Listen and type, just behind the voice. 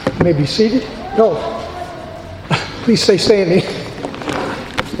You may be seated. No. Please stay standing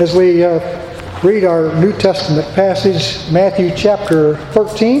as we read our New Testament passage, Matthew chapter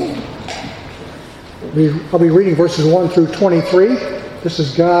 13. I'll be reading verses 1 through 23. This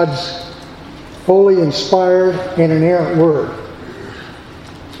is God's holy, inspired, and inerrant word.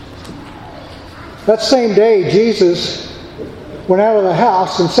 That same day, Jesus went out of the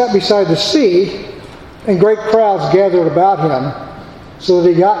house and sat beside the sea, and great crowds gathered about him, so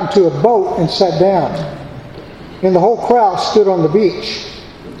that he got into a boat and sat down. And the whole crowd stood on the beach.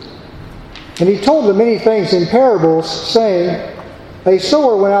 And he told them many things in parables, saying, A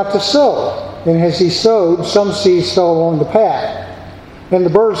sower went out to sow, and as he sowed, some seeds fell along the path, and the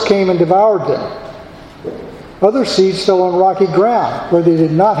birds came and devoured them. Other seeds fell on rocky ground, where they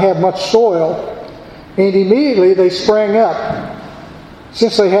did not have much soil, and immediately they sprang up,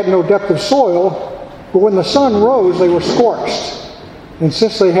 since they had no depth of soil. But when the sun rose, they were scorched, and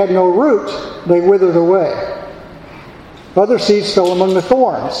since they had no root, they withered away. Other seeds fell among the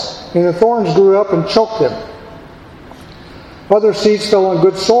thorns, and the thorns grew up and choked them. Other seeds fell on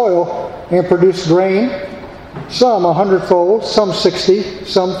good soil and produced grain, some 100-fold, some 60,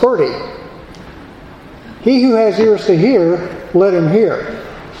 some 30. He who has ears to hear, let him hear.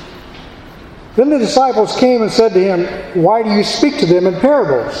 Then the disciples came and said to him, Why do you speak to them in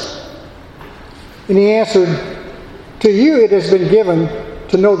parables? And he answered, To you it has been given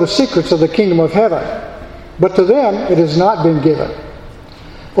to know the secrets of the kingdom of heaven, but to them it has not been given.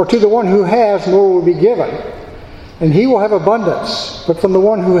 For to the one who has, more will be given, and he will have abundance. But from the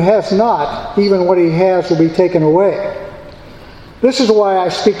one who has not, even what he has will be taken away. This is why I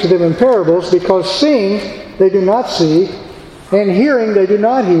speak to them in parables, because seeing they do not see, and hearing they do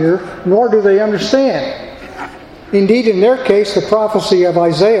not hear, nor do they understand. Indeed, in their case, the prophecy of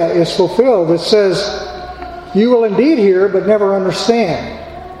Isaiah is fulfilled. It says, You will indeed hear, but never understand.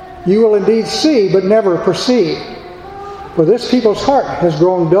 You will indeed see, but never perceive. For this people's heart has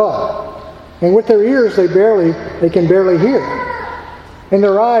grown dull, and with their ears they can barely hear. And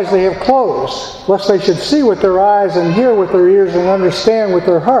their eyes they have closed, lest they should see with their eyes and hear with their ears and understand with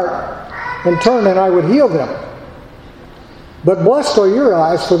their heart, and turn and I would heal them. But blessed are your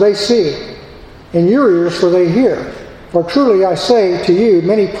eyes, for they see, and your ears, for they hear. For truly I say to you,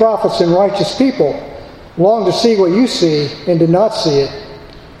 many prophets and righteous people long to see what you see and did not see it,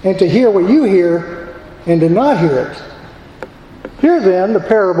 and to hear what you hear and did not hear it. Hear then the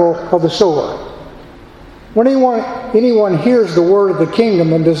parable of the sower. When anyone hears the word of the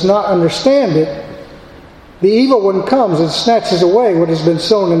kingdom and does not understand it, the evil one comes and snatches away what has been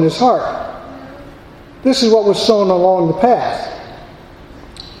sown in his heart. This is what was sown along the path.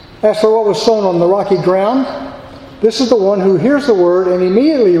 As for what was sown on the rocky ground, this is the one who hears the word and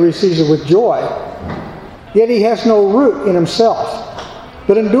immediately receives it with joy. Yet he has no root in himself,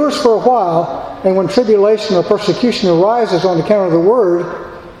 but endures for a while, and when tribulation or persecution arises on account of the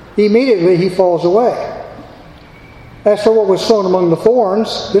word, immediately he falls away. As for what was sown among the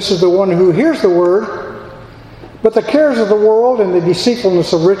thorns, this is the one who hears the word, but the cares of the world and the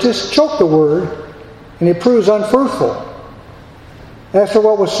deceitfulness of riches choke the word, and it proves unfruitful. As for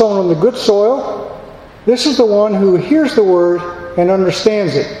what was sown on the good soil, this is the one who hears the word and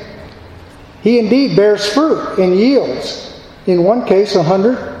understands it. He indeed bears fruit and yields, in one case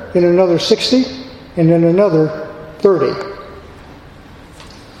 100, in another 60, and in another 30.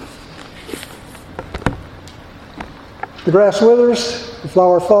 The grass withers, the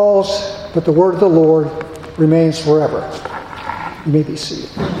flower falls, but the word of the Lord remains forever. You may be seated.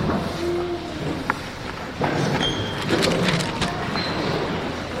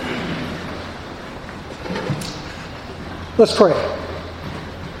 Let's pray.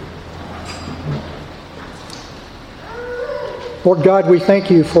 Lord God, we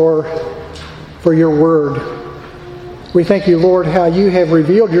thank you for your word. We thank you, Lord, how you have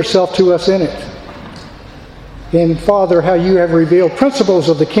revealed yourself to us in it. And Father, how you have revealed principles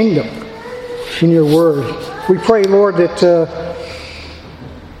of the kingdom in your word. We pray, Lord, that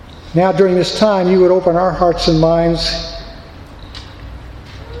now during this time you would open our hearts and minds.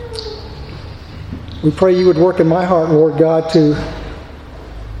 We pray you would work in my heart, Lord God, to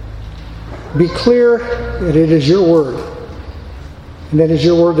be clear that it is your word. And that is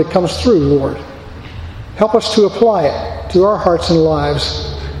your word that comes through, Lord. Help us to apply it to our hearts and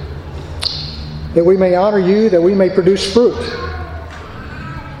lives, that we may honor you, that we may produce fruit.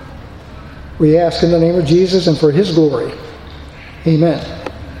 We ask in the name of Jesus and for his glory. Amen.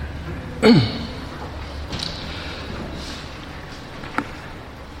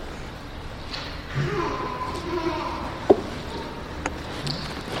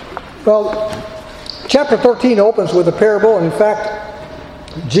 Well, chapter 13 opens with a parable, and in fact,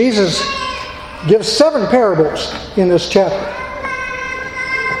 Jesus gives 7 parables in this chapter.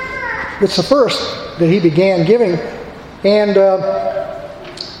 It's the first that he began giving, and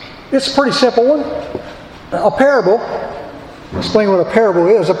it's a pretty simple one. A parable, explain what a parable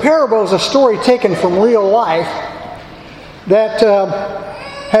is. A parable is a story taken from real life that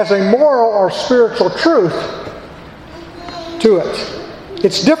has a moral or spiritual truth to it.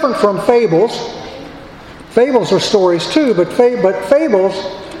 It's different from fables. Fables are stories too, but fables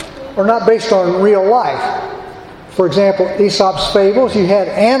are not based on real life. For example, Aesop's fables, you had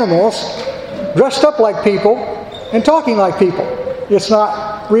animals dressed up like people and talking like people. It's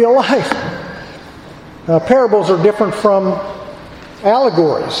not real life. Parables are different from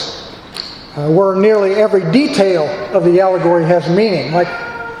allegories, where nearly every detail of the allegory has meaning. Like,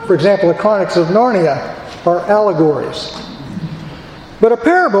 for example, the Chronicles of Narnia are allegories. But a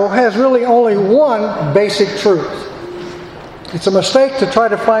parable has really only one basic truth. It's a mistake to try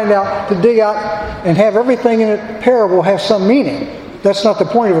to find out, to dig out and have everything in a parable have some meaning. That's not the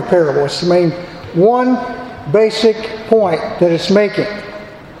point of a parable. It's the main one basic point that it's making.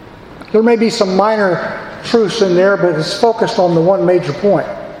 There may be some minor truths in there, but it's focused on the one major point.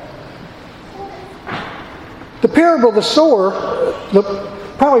 The parable of the sower, the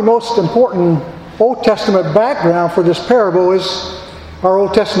probably most important Old Testament background for this parable is our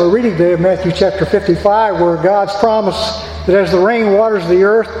Old Testament reading today of Matthew chapter 55, where God's promise that as the rain waters the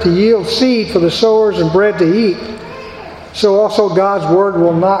earth to yield seed for the sowers and bread to eat, so also God's word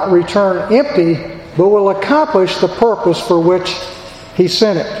will not return empty, but will accomplish the purpose for which He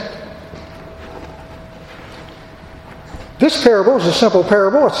sent it. This parable is a simple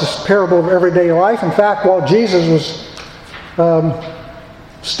parable. It's a parable of everyday life. In fact, while Jesus was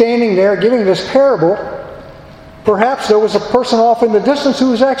standing there giving this parable, perhaps there was a person off in the distance who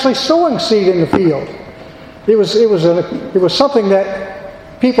was actually sowing seed in the field. It was something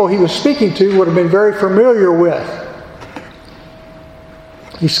that people he was speaking to would have been very familiar with.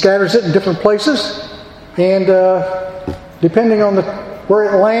 He scatters it in different places, and depending on where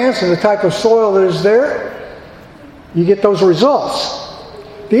it lands and the type of soil that is there, you get those results.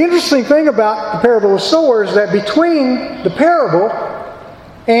 The interesting thing about the parable of sower is that between the parable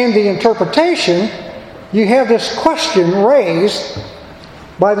and the interpretation, you have this question raised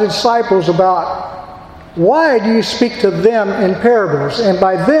by the disciples about why do you speak to them in parables? And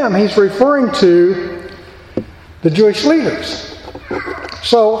by them, he's referring to the Jewish leaders.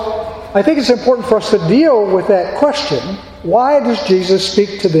 So I think it's important for us to deal with that question. Why does Jesus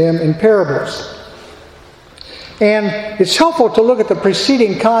speak to them in parables? And it's helpful to look at the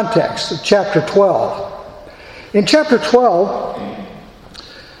preceding context of chapter 12. In chapter 12,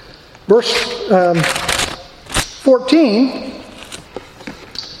 verse 14,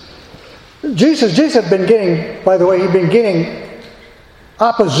 Jesus had been getting, by the way, he'd been getting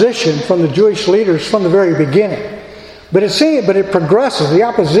opposition from the Jewish leaders from the very beginning. But it progresses. The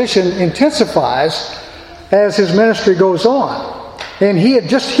opposition intensifies as his ministry goes on. And he had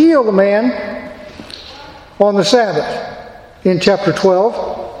just healed a man on the Sabbath in chapter 12.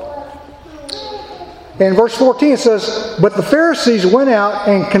 And verse 14 says, "But the Pharisees went out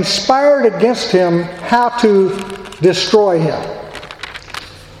and conspired against him how to destroy him."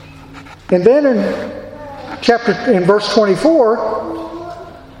 And then in verse 24,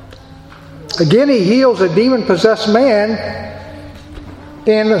 again he heals a demon-possessed man,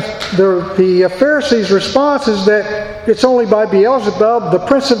 and the Pharisees' response is that it's only by Beelzebub, the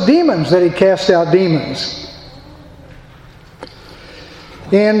prince of demons, that he casts out demons.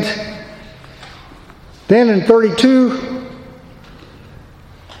 And then in 32,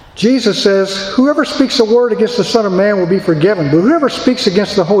 Jesus says, "Whoever speaks a word against the Son of Man will be forgiven, but whoever speaks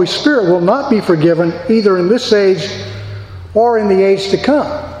against the Holy Spirit will not be forgiven, either in this age or in the age to come.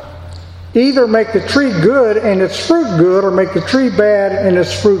 Either make the tree good and its fruit good, or make the tree bad and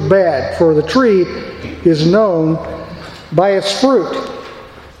its fruit bad, for the tree is known by its fruit."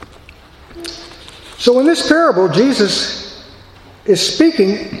 So in this parable, Jesus is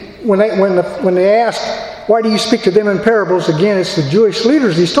speaking, when they ask, "Why do you speak to them in parables?" Again, it's the Jewish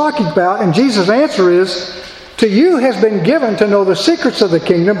leaders he's talking about, and Jesus' answer is, "To you has been given to know the secrets of the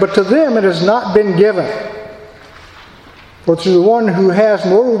kingdom, but to them it has not been given. For to the one who has,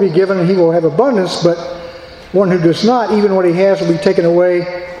 more will be given, and he will have abundance, but one who does not, even what he has will be taken away.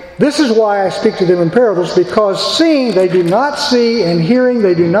 This is why I speak to them in parables, because seeing they do not see, and hearing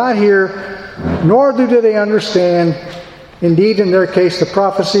they do not hear, nor do they understand. Indeed, in their case, the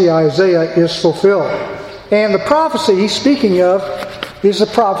prophecy Isaiah is fulfilled." And the prophecy he's speaking of is a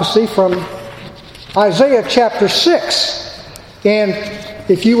prophecy from Isaiah chapter 6. And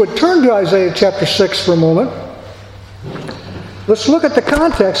if you would turn to Isaiah chapter 6 for a moment, let's look at the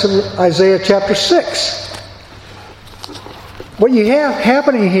context of Isaiah chapter 6. What you have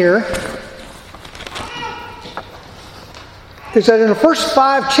happening here is that in the first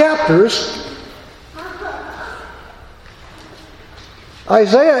 5 chapters,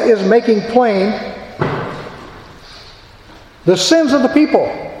 Isaiah is making plain the sins of the people.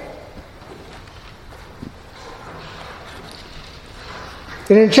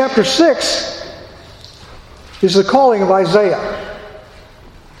 And in chapter 6 is the calling of Isaiah,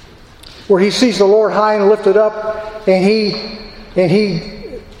 where he sees the Lord high and lifted up, and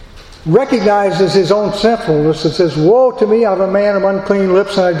he recognizes his own sinfulness and says, "Woe to me, I'm a man of unclean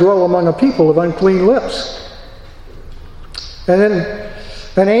lips, and I dwell among a people of unclean lips." And then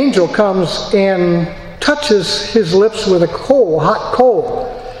an angel comes and touches his lips with a coal, hot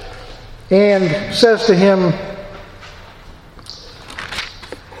coal, and says to him,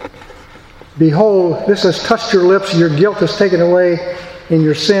 "Behold, this has touched your lips, your guilt is taken away, and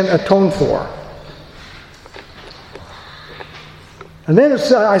your sin atoned for." And then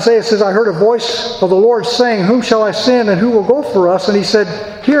Isaiah says, "I heard a voice of the Lord saying, Whom shall I send, and who will go for us? And he said,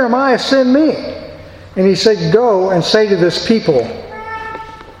 Here am I, send me." And he said, "Go and say to this people,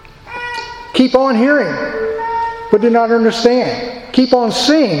 keep on hearing, but do not understand. Keep on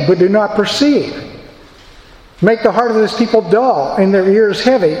seeing, but do not perceive. Make the heart of this people dull, and their ears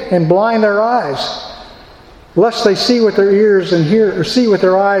heavy, and blind their eyes, lest they see with their ears and hear, or see with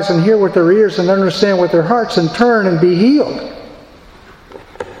their eyes and hear with their ears and understand with their hearts and turn and be healed."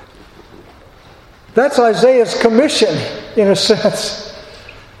 That's Isaiah's commission, in a sense.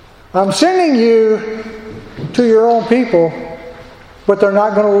 I'm sending you to your own people, but they're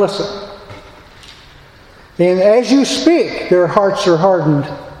not going to listen. And as you speak, their hearts are hardened.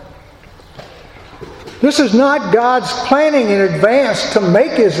 This is not God's planning in advance to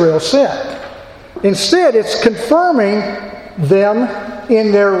make Israel sin. Instead, it's confirming them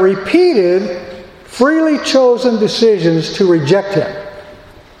in their repeated, freely chosen decisions to reject Him.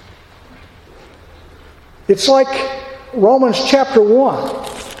 It's like Romans chapter 1,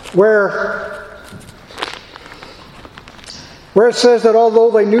 where it says that although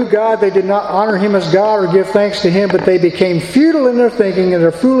they knew God, they did not honor Him as God or give thanks to Him, but they became futile in their thinking, and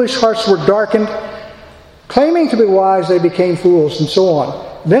their foolish hearts were darkened. Claiming to be wise, they became fools, and so on.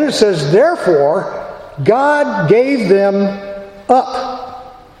 Then it says, therefore, God gave them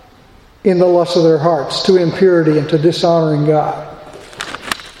up in the lust of their hearts to impurity and to dishonoring God.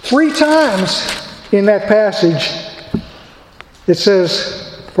 3 times in that passage, it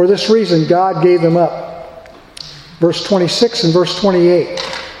says, for this reason, God gave them up. Verse 26 and verse 28.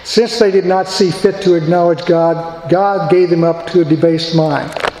 Since they did not see fit to acknowledge God, God gave them up to a debased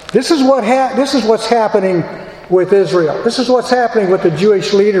mind. This is what's happening with Israel. This is what's happening with the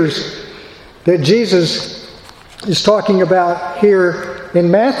Jewish leaders that Jesus is talking about here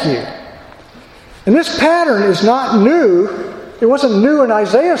in Matthew. And this pattern is not new. It wasn't new in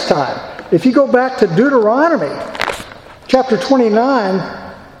Isaiah's time. If you go back to Deuteronomy chapter 29,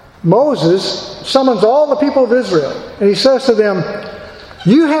 Moses summons all the people of Israel, and he says to them,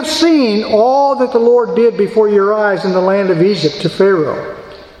 "You have seen all that the Lord did before your eyes in the land of Egypt to Pharaoh,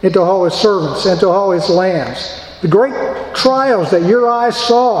 and to all his servants, and to all his lands. The great trials that your eyes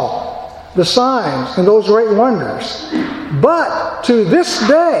saw, the signs and those great wonders. But to this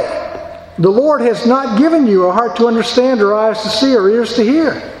day, the Lord has not given you a heart to understand, or eyes to see, or ears to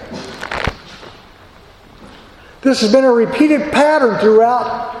hear." This has been a repeated pattern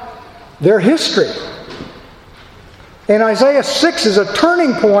throughout their history. And Isaiah 6 is a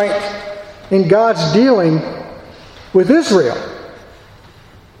turning point in God's dealing with Israel.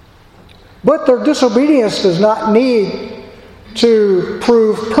 But their disobedience does not need to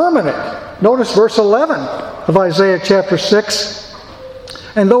prove permanent. Notice verse 11 of Isaiah chapter 6.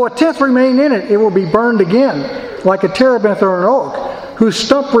 "And though a tenth remain in it, it will be burned again, like a terebinth or an oak, whose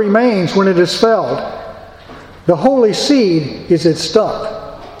stump remains when it is felled. The holy seed is its stump."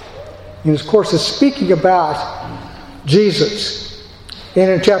 And of course, it's speaking about Jesus. And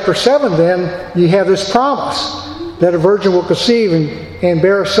in chapter 7, then, you have this promise that a virgin will conceive and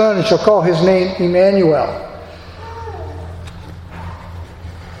bear a son, and shall call his name Emmanuel.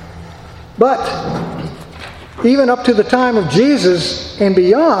 But even up to the time of Jesus and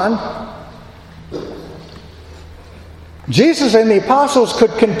beyond, Jesus and the apostles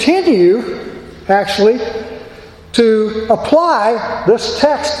could continue, actually, to apply this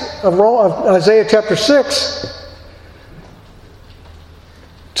text of Isaiah chapter 6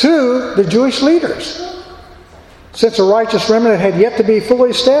 to the Jewish leaders, since a righteous remnant had yet to be fully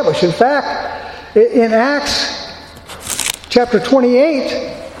established. In fact, in Acts chapter 28,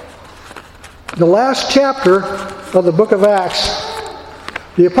 the last chapter of the book of Acts,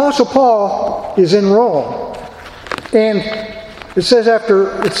 The Apostle Paul is in Rome. And it says after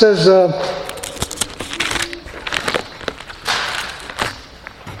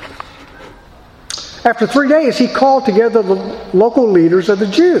 3 days, he called together the local leaders of the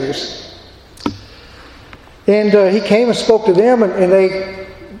Jews. And he came and spoke to them, and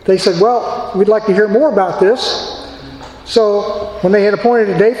they said, well, we'd like to hear more about this. So when they had appointed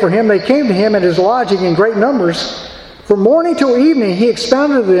a day for him, they came to him at his lodging in great numbers. From morning till evening, he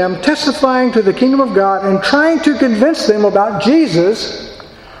expounded to them, testifying to the kingdom of God and trying to convince them about Jesus,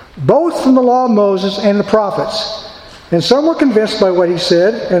 both from the law of Moses and the prophets. And some were convinced by what he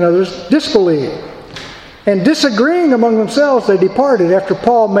said, and others disbelieved. And disagreeing among themselves, they departed after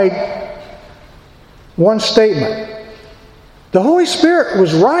Paul made one statement. The Holy Spirit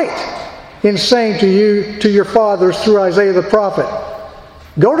was right in saying to your fathers through Isaiah the prophet,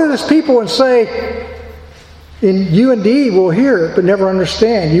 go to this people and say, you indeed will hear, but never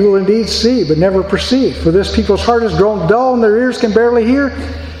understand. You will indeed see, but never perceive. For this people's heart has grown dull, and their ears can barely hear.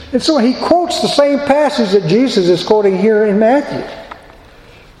 And so he quotes the same passage that Jesus is quoting here in Matthew.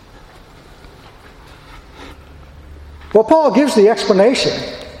 Well, Paul gives the explanation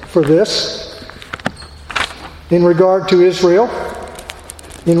for this in regard to Israel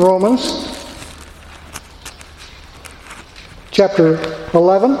in Romans chapter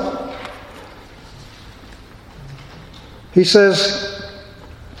 11. He says,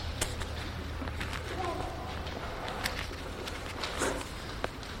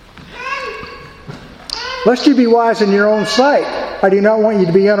 lest you be wise in your own sight, I do not want you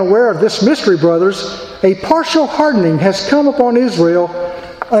to be unaware of this mystery, brothers. A partial hardening has come upon Israel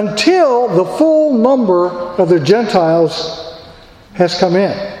until the full number of the Gentiles has come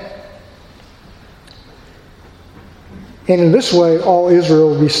in. And in this way, all Israel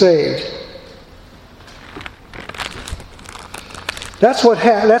will be saved. That's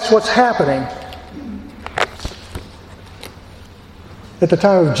what's happening at the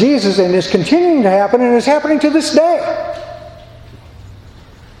time of Jesus, and is continuing to happen, and is happening to this day.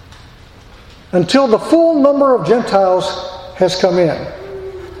 Until the full number of Gentiles has come in.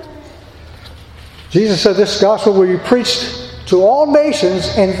 Jesus said this gospel will be preached to all nations,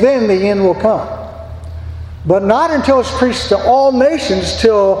 and then the end will come. But not until it's preached to all nations,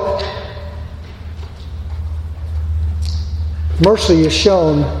 till mercy is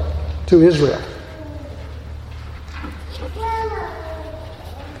shown to Israel.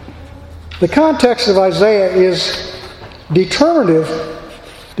 The context of Isaiah is determinative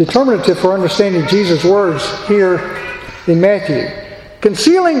for understanding Jesus' words here in Matthew.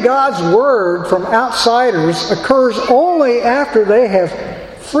 Concealing God's word from outsiders occurs only after they have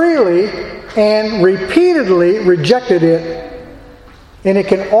freely and repeatedly rejected it, and it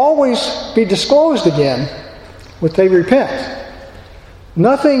can always be disclosed again when they repent.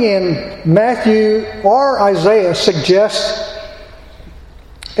 Nothing in Matthew or Isaiah suggests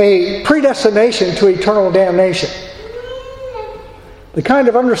a predestination to eternal damnation. The kind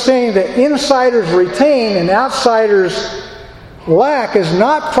of understanding that insiders retain and outsiders lack is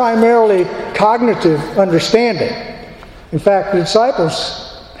not primarily cognitive understanding. In fact, the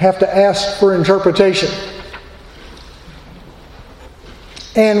disciples have to ask for interpretation.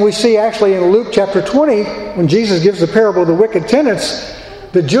 And we see actually in Luke chapter 20, when Jesus gives the parable of the wicked tenants,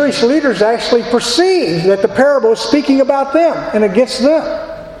 the Jewish leaders actually perceive that the parable is speaking about them and against them.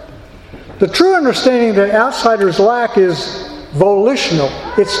 The true understanding that outsiders lack is volitional.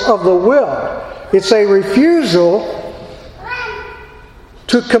 It's of the will. It's a refusal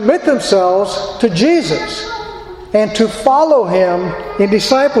to commit themselves to Jesus and to follow Him in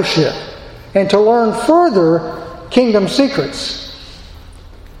discipleship and to learn further kingdom secrets.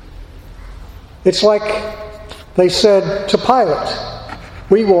 It's like they said to Pilate,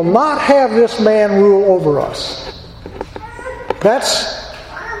 "We will not have this man rule over us." That's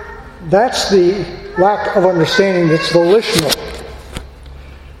the lack of understanding that's volitional.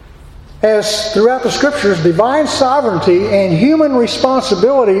 As throughout the Scriptures, divine sovereignty and human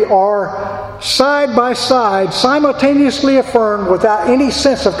responsibility are side by side, simultaneously affirmed without any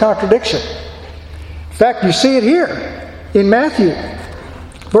sense of contradiction. In fact, you see it here in Matthew,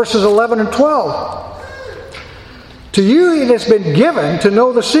 verses 11 and 12. To you it has been given to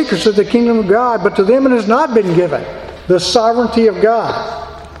know the secrets of the kingdom of God, but to them it has not been given, the sovereignty of God.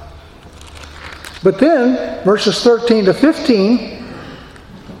 But then, verses 13 to 15,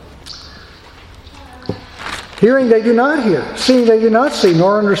 hearing they do not hear, seeing they do not see,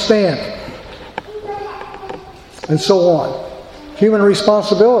 nor understand. And so on. Human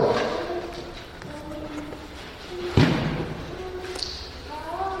responsibility.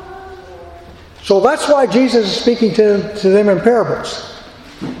 So that's why Jesus is speaking to them in parables.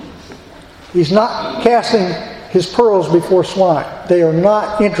 He's not casting his pearls before swine. They are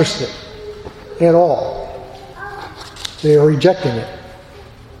not interested at all. They are rejecting it.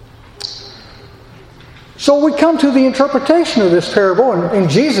 So we come to the interpretation of this parable, and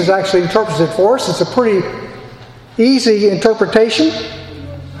Jesus actually interprets it for us. It's a pretty easy interpretation.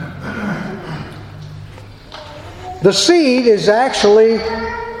 The seed is actually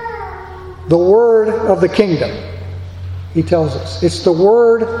the word of the kingdom, he tells us. It's the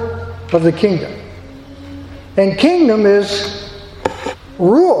word of the kingdom. And kingdom is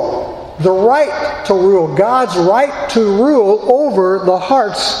rule, the right to rule, God's right to rule over the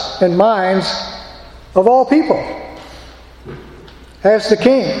hearts and minds of all people as the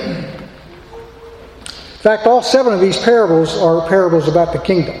king. In fact, all 7 of these parables are parables about the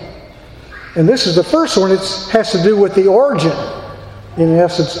kingdom. And this is the first one. It has to do with the origin, in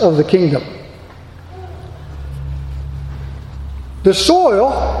essence, of the kingdom. The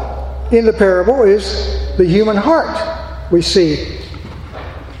soil in the parable is the human heart, we see.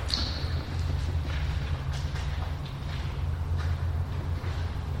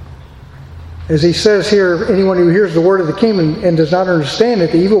 As he says here, anyone who hears the word of the kingdom and does not understand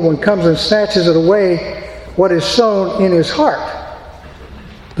it, the evil one comes and snatches it away, what is sown in his heart.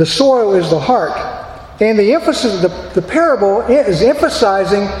 The soil is the heart. And the emphasis of the parable is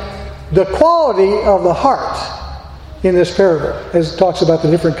emphasizing the quality of the heart in this parable, as it talks about the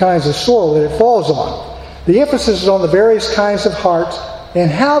different kinds of soil that it falls on. The emphasis is on the various kinds of hearts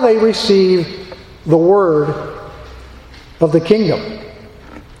and how they receive the word of the kingdom.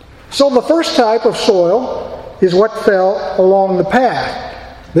 So the first type of soil is what fell along the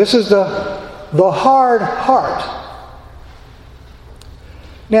path. This is the hard heart.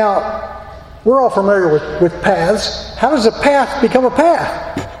 Now, we're all familiar with paths. How does a path become a path?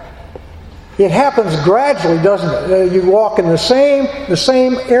 It happens gradually, doesn't it? You walk in the same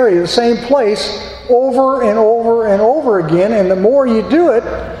area, the same place, over and over and over again, and the more you do it,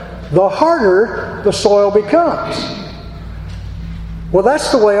 the harder the soil becomes. Well,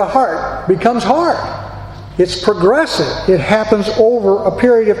 that's the way a heart becomes hard. It's progressive. It happens over a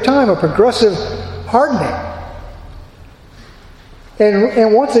period of time, a progressive hardening.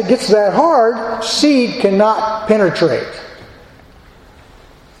 And once it gets that hard, seed cannot penetrate.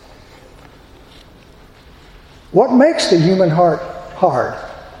 What makes the human heart hard?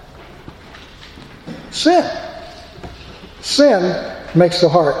 Sin. Sin makes the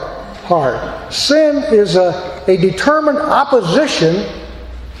heart hard. Sin is a determined opposition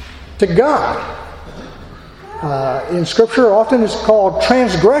to God. In Scripture, often it's called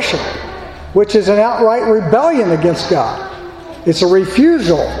transgression, which is an outright rebellion against God. It's a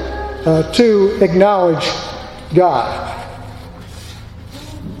refusal to acknowledge God.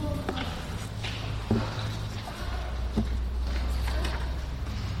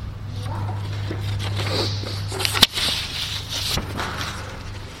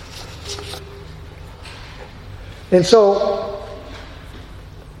 And so,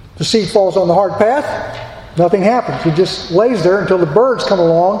 the seed falls on the hard path, nothing happens. It just lays there until the birds come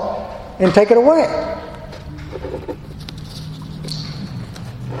along and take it away.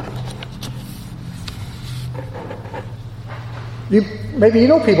 Maybe you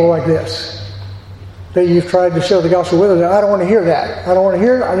know people like this, that you've tried to share the gospel with. I don't want to hear that. I don't want to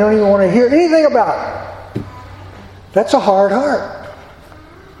hear it. I don't even want to hear anything about it. That's a hard heart.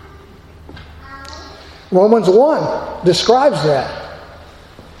 Romans 1 describes that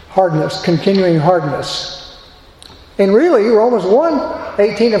hardness, continuing hardness. And really, Romans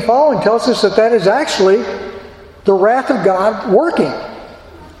 1:18 and following tells us that is actually the wrath of God working.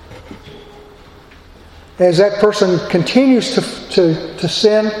 As that person continues to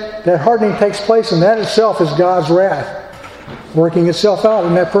sin, that hardening takes place, and that itself is God's wrath working itself out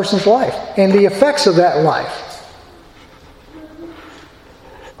in that person's life and the effects of that life.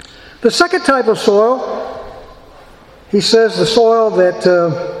 The second type of soil, he says, the soil that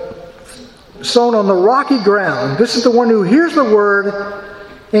sown on the rocky ground. This is the one who hears the word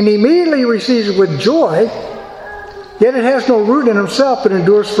and immediately receives it with joy, yet it has no root in himself, but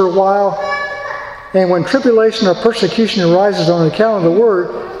endures for a while. And when tribulation or persecution arises on account of the word,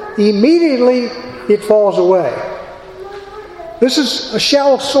 immediately it falls away. This is a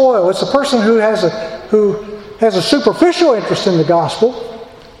shallow soil. It's a person who has a superficial interest in the gospel.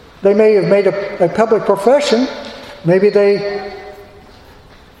 They may have made a public profession. Maybe they,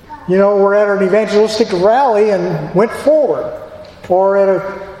 were at an evangelistic rally and went forward, or at an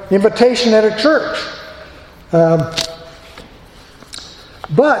invitation at a church.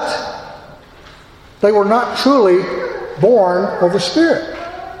 But they were not truly born of the Spirit.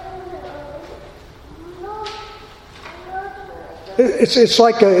 it's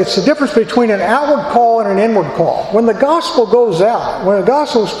the difference between an outward call and an inward call. When the gospel goes out, when the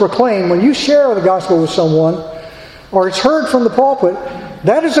gospel is proclaimed, when you share the gospel with someone, or it's heard from the pulpit,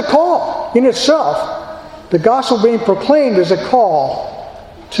 that is a call in itself. The gospel being proclaimed is a call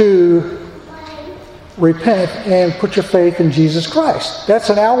to repent and put your faith in Jesus Christ. That's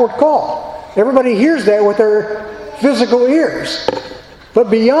an outward call. Everybody hears that with their physical ears. But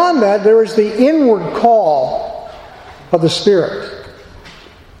beyond that, there is the inward call of the Spirit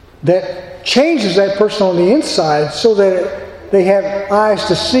that changes that person on the inside so that they have eyes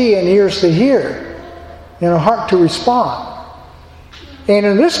to see and ears to hear and a heart to respond. And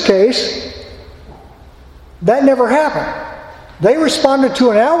in this case, that never happened. They responded to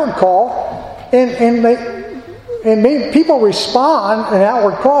an outward call, and people respond an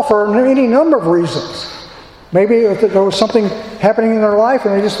outward call for any number of reasons. Maybe if there was something happening in their life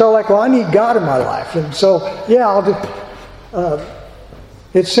and they just felt like, well, I need God in my life. And so, yeah, I'll do.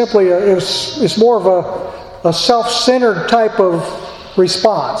 It's more of a self-centered type of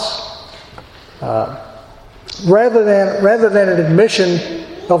response. Rather than an admission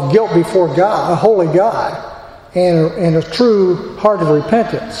of guilt before God, a holy God, and a true heart of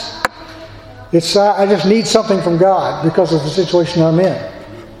repentance. It's I just need something from God because of the situation I'm in.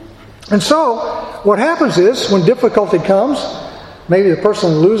 And so, what happens is, when difficulty comes, maybe the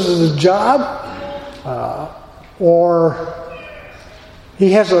person loses his job, or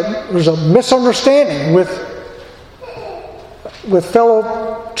there's a misunderstanding with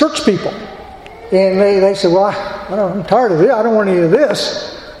fellow church people. And they say, well, I'm tired of this. I don't want any of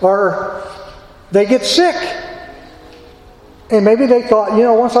this. Or they get sick. And maybe they thought,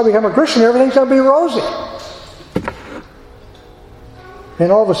 once I become a Christian, everything's going to be rosy.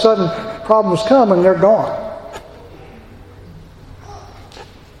 And all of a sudden, problems come and they're gone.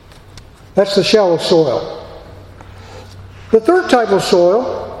 That's the shallow soil. The third type of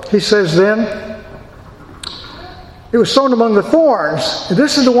soil, he says then, it was sown among the thorns.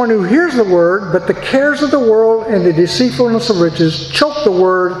 This is the one who hears the word, but the cares of the world and the deceitfulness of riches choke the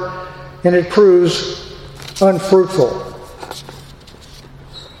word, and it proves unfruitful.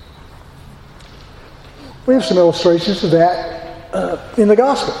 We have some illustrations of that in the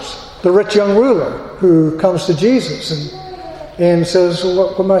Gospels. The rich young ruler who comes to Jesus and says,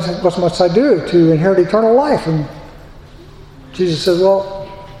 what must I do to inherit eternal life? And Jesus says, well,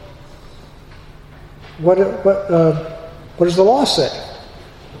 what does the law say?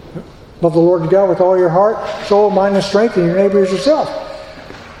 Love the Lord your God with all your heart, soul, mind, and strength, and your neighbor as yourself.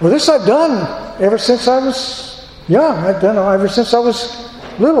 Well, this I've done ever since I was young. I've done it ever since I was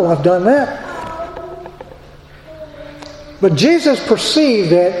little. I've done that. But Jesus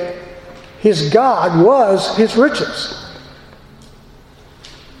perceived that his God was his riches.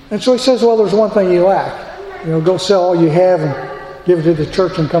 And so he says, well, there's one thing you lack. Go sell all you have and give it to the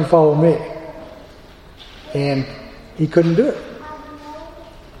church and come follow me. And he couldn't do it.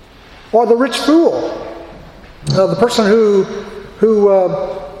 Or the rich fool. The person who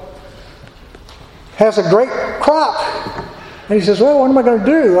has a great crop. And he says, well, what am I going to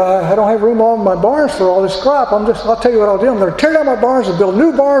do? I don't have room in my barns for all this crop. I'll tell you what I'll do. I'm going to tear down my barns and build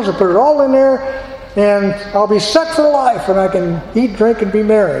new barns and put it all in there. And I'll be set for life. And I can eat, drink, and be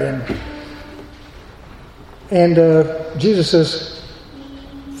merry. And Jesus says,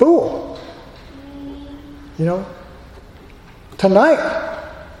 fool. Tonight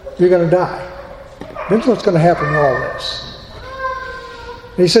you're going to die. That's what's going to happen in all this.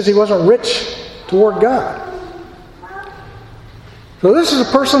 And he says he wasn't rich toward God. So this is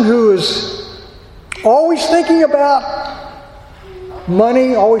a person who is always thinking about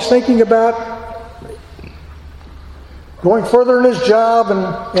money, always thinking about going further in his job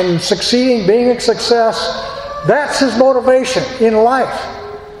and succeeding, being a success. That's his motivation in life.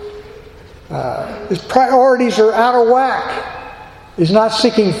 His priorities are out of whack. He's not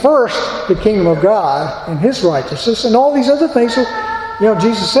seeking first the kingdom of God and his righteousness and all these other things that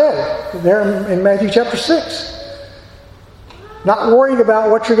Jesus said there in Matthew chapter 6. Not worrying about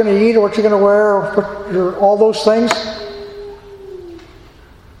what you're going to eat or what you're going to wear or all those things.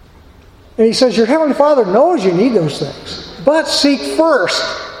 And he says, your Heavenly Father knows you need those things. But seek first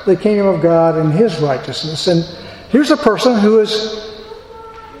the kingdom of God and his righteousness. And here's a person who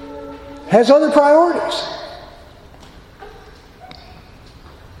has other priorities.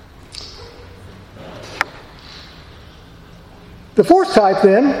 The fourth type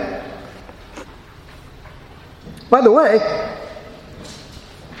then, by the way,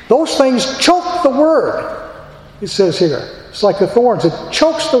 those things choke the word. It says here. It's like the thorns. It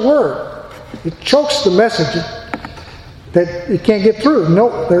chokes the word. It chokes the message that it can't get through.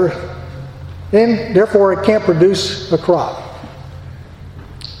 And therefore it can't produce a crop.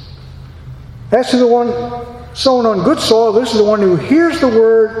 As to the one sown on good soil, this is the one who hears the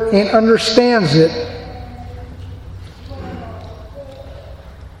word and understands it.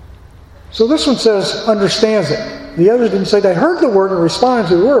 So this one says understands it. The others didn't say they heard the word and responded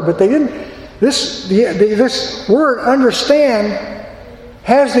to the word, but they didn't. This word understand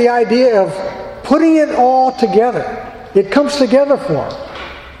has the idea of putting it all together. It comes together for them.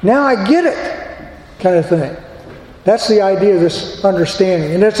 Now I get it, kind of thing. That's the idea of this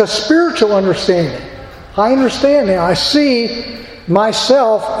understanding. And it's a spiritual understanding. I understand now. I see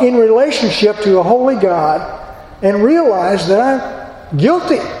myself in relationship to a holy God and realize that I'm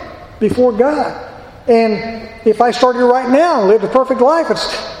guilty before God. And if I started right now and lived a perfect life,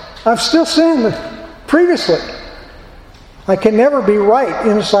 I've still sinned previously. I can never be right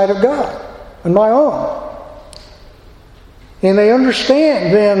in the sight of God on my own. And they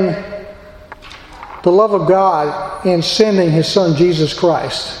understand then the love of God in sending His Son Jesus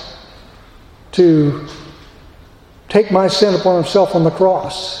Christ to take my sin upon Himself on the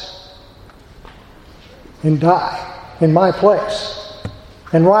cross and die in my place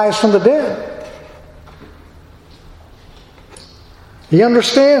and rise from the dead. He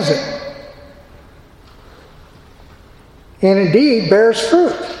understands it. And indeed bears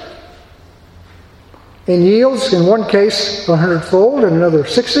fruit. And yields, in one case, 100-fold, and another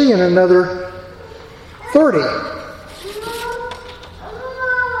 60, and another 30.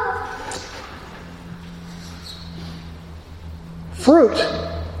 Fruit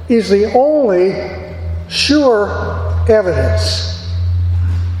is the only sure evidence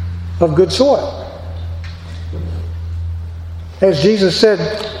of good soil. As Jesus said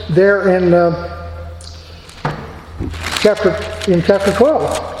there in chapter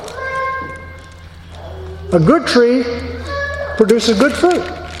 12. A good tree produces good fruit.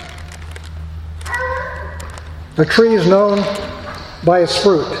 A tree is known by its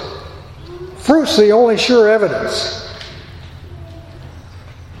fruit. Fruit's the only sure evidence.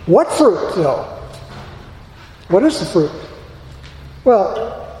 What fruit, though? What is the fruit?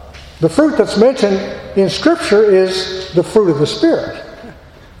 Well, the fruit that's mentioned in Scripture is the fruit of the Spirit.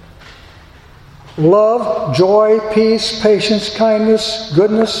 Love, joy, peace, patience, kindness,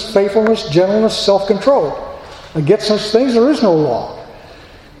 goodness, faithfulness, gentleness, self-control. Against such things there is no law.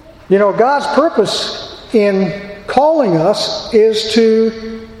 You know, God's purpose in calling us is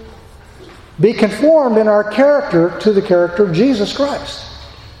to be conformed in our character to the character of Jesus Christ.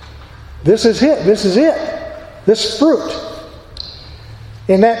 This is it. This is it. This fruit.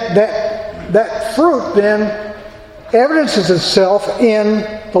 And that fruit then evidences itself in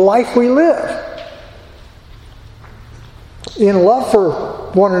the life we live. In love for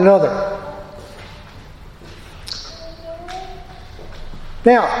one another.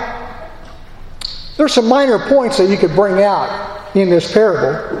 Now, there's some minor points that you could bring out in this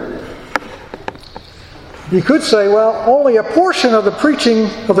parable. You could say, well, only a portion of the preaching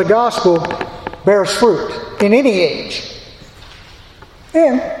of the gospel bears fruit in any age.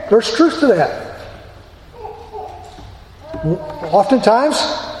 And there's truth to that. Oftentimes,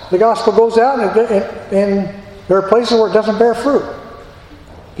 the gospel goes out and there are places where it doesn't bear fruit.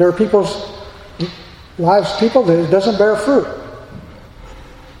 There are people's lives, people that it doesn't bear fruit.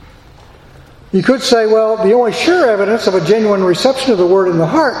 You could say, well, the only sure evidence of a genuine reception of the word in the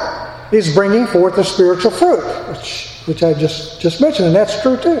heart is bringing forth the spiritual fruit, which I just mentioned, and that's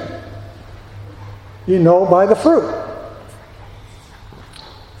true too. You know by the fruit.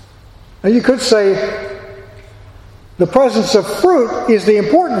 Now you could say the presence of fruit is the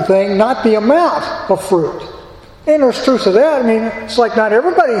important thing, not the amount of fruit. And there's truth to that. I mean, it's like not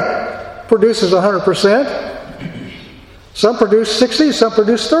everybody produces 100%. Some produce 60, some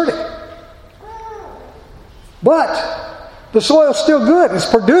produce 30. But the soil's still good. It's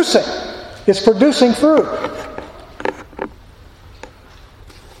producing. It's producing fruit.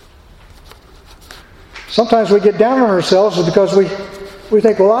 Sometimes we get down on ourselves because we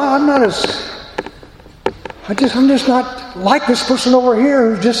think, well, I'm just not like this person over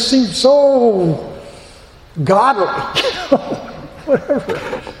here who just seems so godly.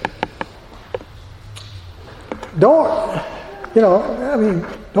 Whatever.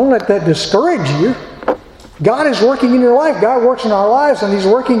 Don't let that discourage you. God is working in your life. God works in our lives, and He's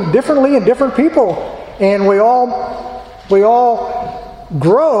working differently in different people. And we all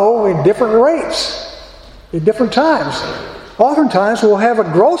grow in different rates, at different times. Oftentimes we'll have a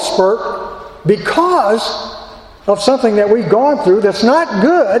growth spurt because of something that we've gone through that's not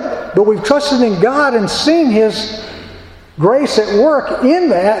good, but we've trusted in God and seen His grace at work in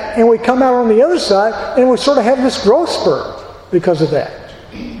that, and we come out on the other side and we sort of have this growth spurt because of that.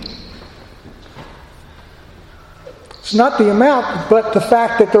 It's not the amount, but the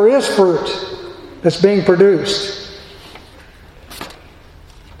fact that there is fruit. that's being produced.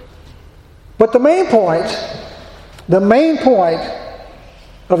 But the main point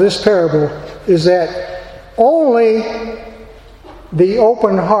of this parable is that only the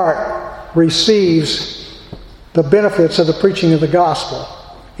open heart receives the benefits of the preaching of the gospel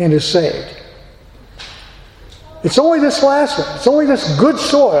and is saved. It's only this last one. It's only this good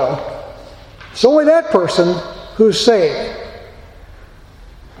soil. It's only that person who's saved.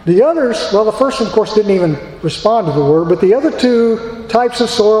 The others, well, the first one, of course, didn't even respond to the word, but the other two types of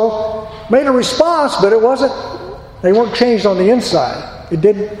soil made a response, but they weren't changed on the inside. It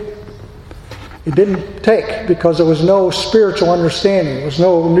didn't take because there was no spiritual understanding. There was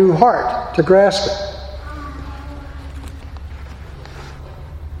no new heart to grasp it.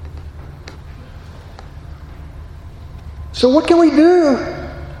 So what can we do?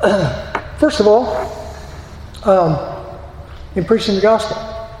 First of all, in preaching the gospel.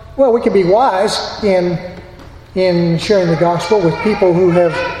 Well, we can be wise in sharing the gospel with people who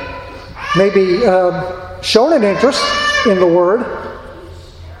have maybe shown an interest in the word,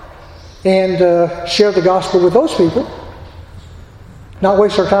 and share the gospel with those people. Not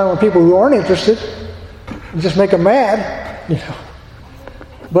waste our time on people who aren't interested, and just make them mad,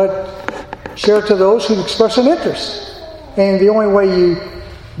 But share it to those who express an interest. And the only way you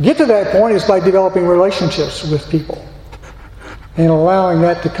get to that point is by developing relationships with people and allowing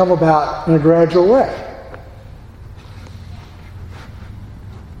that to come about in a gradual way.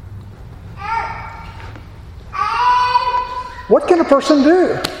 What can a person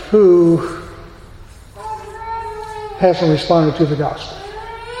do who hasn't responded to the gospel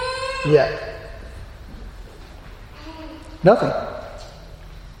yet? Nothing.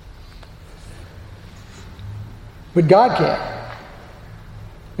 But God can.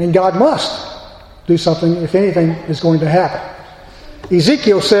 And God must do something if anything is going to happen.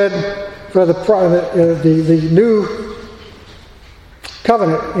 Ezekiel said for the new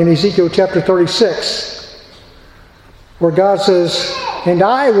covenant in Ezekiel chapter 36, where God says, "And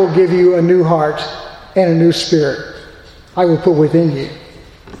I will give you a new heart and a new spirit I will put within you.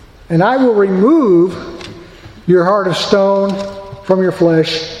 And I will remove your heart of stone from your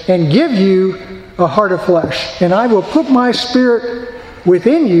flesh and give you a heart of flesh. And I will put my spirit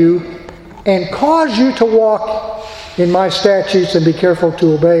within you and cause you to walk in my statutes and be careful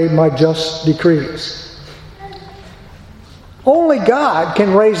to obey my just decrees." Only God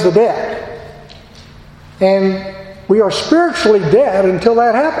can raise the dead. And we are spiritually dead until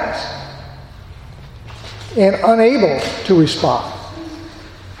that happens. And unable to respond.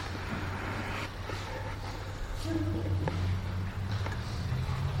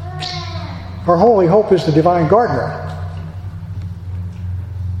 Our only hope is the divine gardener.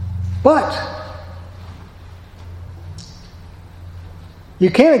 But you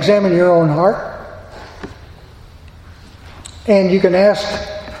can examine your own heart, and you can ask,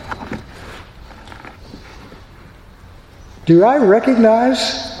 do I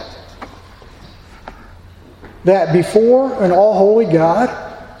recognize that before an all-holy God,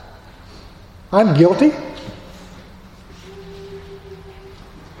 I'm guilty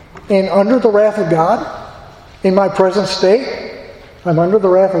and under the wrath of God? In my present state, I'm under the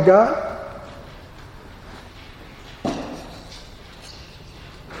wrath of God.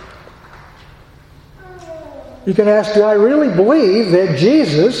 You can ask, do I really believe that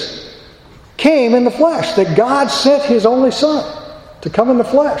Jesus came in the flesh, that God sent His only Son to come in the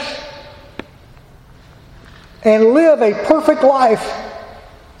flesh and live a perfect life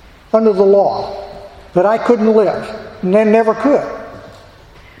under the law that I couldn't live and then never could?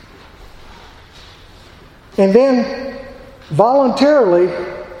 And then voluntarily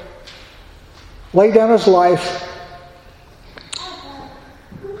lay down His life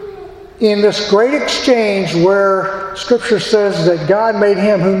in this great exchange where Scripture says that God made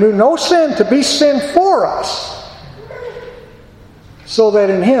Him who knew no sin to be sin for us, so that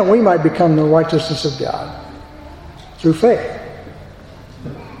in Him we might become the righteousness of God through faith.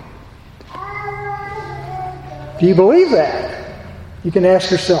 Do you believe that? You can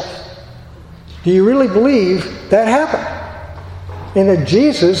ask yourself. Do you really believe that happened? And that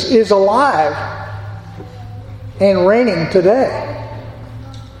Jesus is alive and reigning today?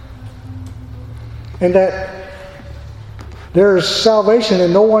 And that there is salvation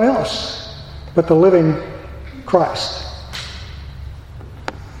in no one else but the living Christ?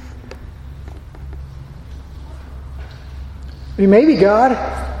 Maybe God,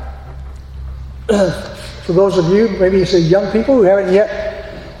 for those of you, maybe you say young people who haven't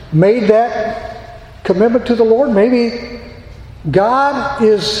yet made that commitment to the Lord, maybe God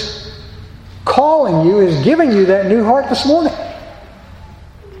is calling you, is giving you that new heart this morning.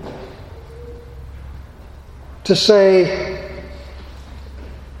 to say,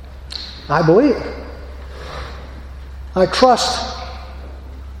 I believe. I trust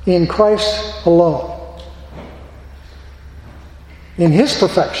in Christ alone. In His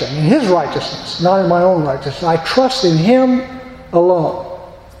perfection, in His righteousness, not in my own righteousness. I trust in Him alone.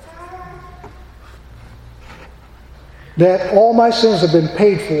 That all my sins have been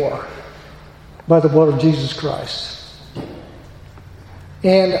paid for by the blood of Jesus Christ.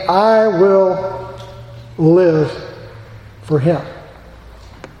 And I will live for Him.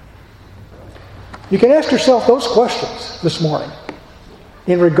 You can ask yourself those questions this morning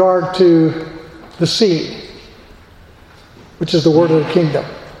in regard to the seed, which is the word of the kingdom.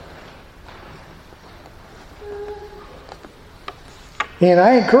 And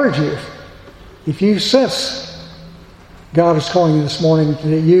I encourage you, if you sense God is calling you this morning,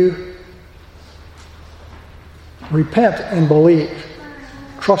 that you repent and believe.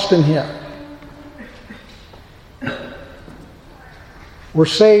 Trust in Him. We're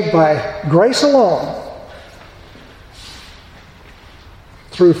saved by grace alone,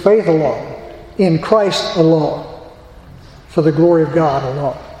 through faith alone, in Christ alone, for the glory of God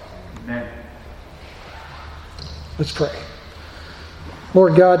alone. Amen. Let's pray.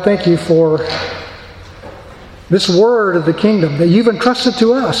 Lord God, thank you for this word of the kingdom that you've entrusted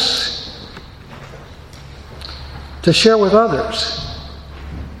to us to share with others.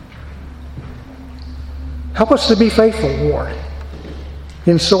 Help us to be faithful, Lord,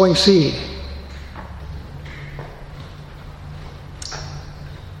 in sowing seed.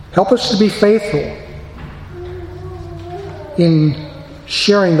 Help us to be faithful in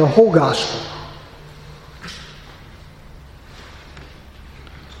sharing the whole gospel.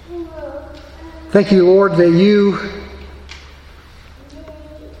 Thank you, Lord, that you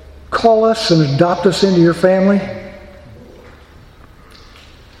call us and adopt us into your family,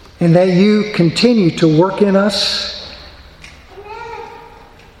 and that you continue to work in us,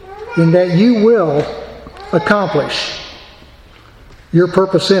 and that you will accomplish your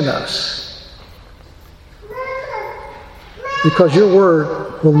purpose in us, because your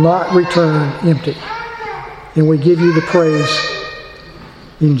word will not return empty. And we give you the praise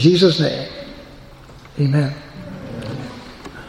in Jesus' name. Amen.